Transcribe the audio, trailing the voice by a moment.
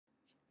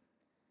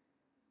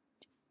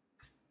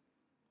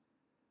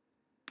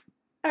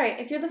All right,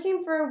 if you're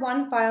looking for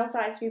one file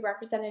size to be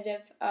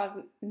representative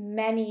of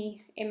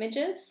many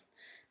images,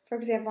 for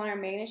example, on our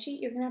magnet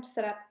sheet, you're going to have to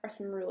set up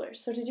some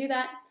rulers. So to do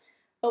that,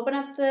 open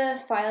up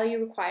the file you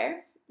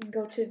require, and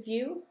go to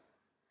View,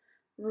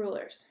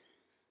 Rulers,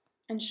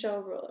 and Show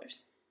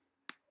Rulers.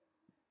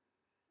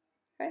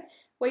 Okay,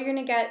 what you're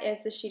going to get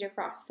is the sheet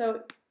across.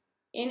 So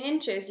in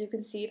inches, you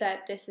can see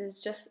that this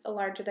is just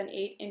larger than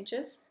 8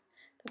 inches,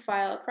 the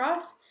file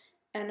across,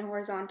 and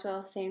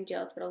horizontal, same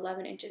deal, it's about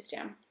 11 inches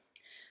down.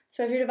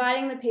 So if you're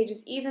dividing the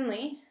pages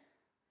evenly,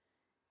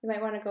 you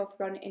might want to go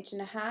for about 1.5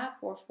 inches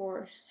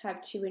or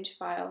have 2-inch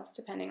files,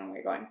 depending on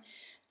where you're going.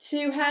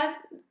 To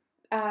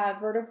have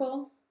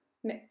vertical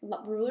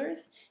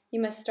rulers, you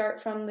must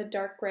start from the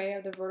dark gray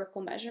of the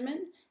vertical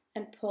measurement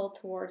and pull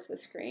towards the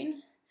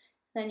screen.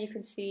 Then you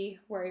can see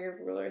where your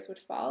rulers would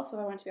fall. So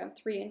if I want to be on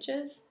 3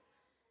 inches,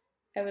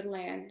 I would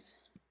land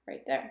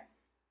right there,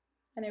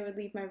 and I would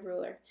leave my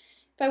ruler.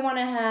 If I want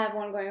to have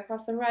one going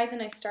across the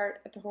horizon, I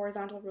start at the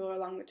horizontal ruler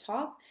along the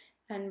top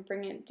and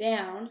bring it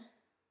down,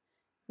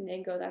 and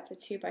then go, that's a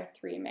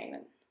 2x3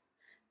 magnet.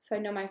 So I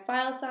know my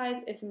file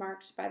size is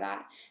marked by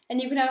that. And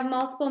you can have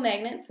multiple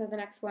magnets, so the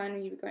next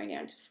one you'd be going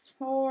down to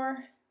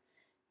 4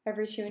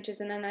 every 2 inches,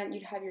 and then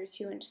you'd have your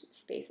 2-inch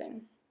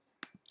spacing.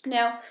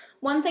 Now,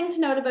 one thing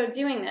to note about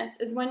doing this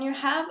is when you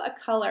have a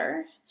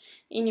color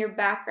in your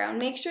background,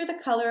 make sure the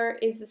color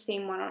is the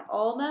same one on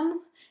all of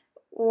them,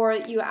 or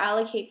you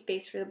allocate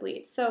space for the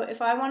bleeds. So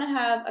if I want to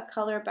have a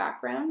color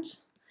background,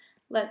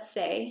 let's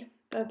say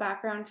the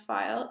background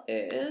file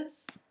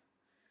is,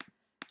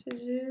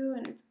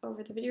 and it's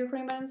over the video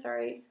recording button,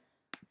 sorry.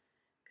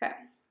 Okay.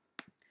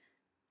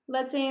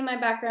 Let's say my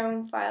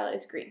background file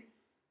is green,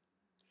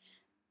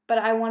 but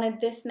I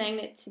wanted this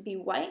magnet to be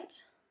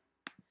white.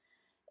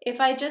 If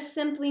I just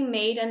simply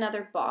made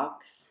another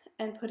box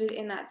and put it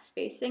in that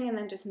spacing and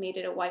then just made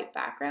it a white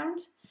background,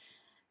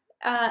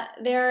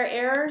 there are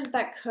errors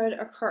that could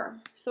occur.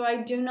 So I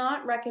do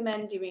not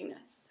recommend doing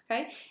this,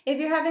 okay? If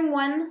you're having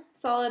one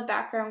solid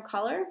background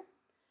color,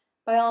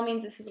 by all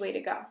means, this is the way to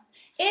go.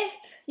 If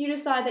you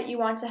decide that you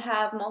want to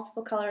have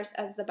multiple colors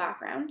as the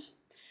background,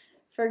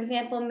 for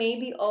example,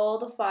 maybe all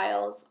the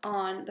files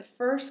on the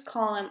first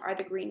column are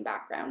the green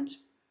background,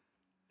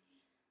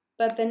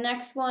 but the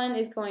next one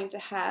is going to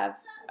have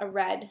a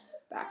red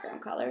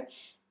background color.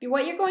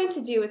 What you're going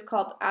to do is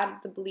called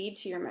add the bleed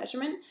to your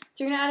measurement.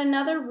 So you're going to add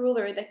another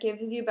ruler that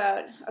gives you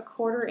about a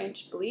 1/4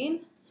 inch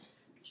bleed,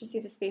 so you see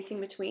the spacing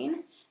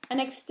between,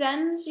 and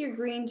extends your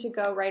green to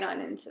go right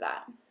on into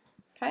that.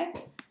 Okay?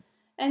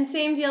 And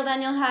same deal,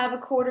 then you'll have a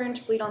 1/4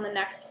 inch bleed on the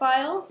next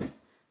file.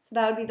 So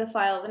that would be the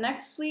file of the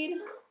next bleed,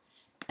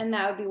 and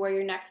that would be where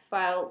your next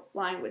file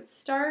line would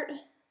start.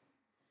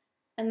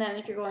 And then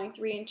if you're going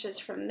 3 inches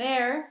from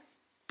there,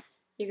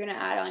 you're going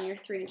to add on your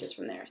 3 inches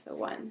from there. So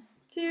 1,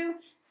 2,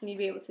 and you'd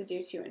be able to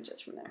do 2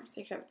 inches from there. So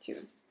you could have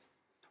 2.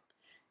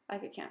 I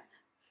could count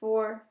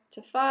 4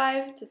 to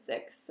 5 to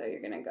 6. So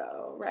you're going to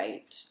go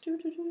right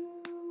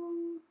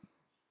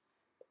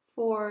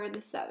for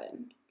the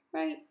 7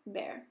 right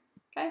there.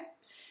 Okay?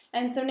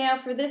 And so now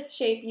for this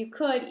shape, you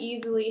could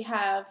easily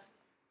have,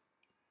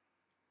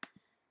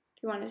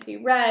 if you want it to be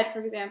red, for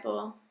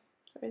example,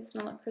 sorry, it's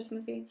going to look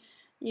Christmassy,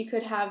 you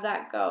could have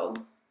that go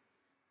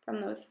from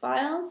those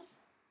files.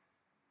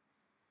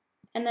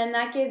 And then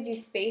that gives you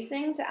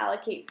spacing to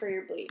allocate for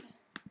your bleed.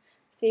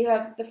 So you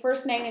have the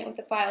first magnet with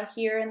the file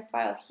here and the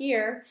file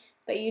here,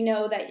 but you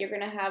know that you're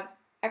going to have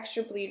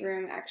extra bleed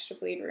room,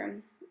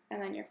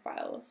 and then your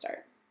file will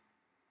start.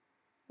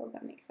 Hope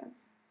that makes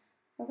sense.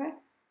 Okay?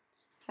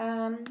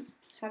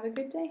 Have a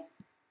good day.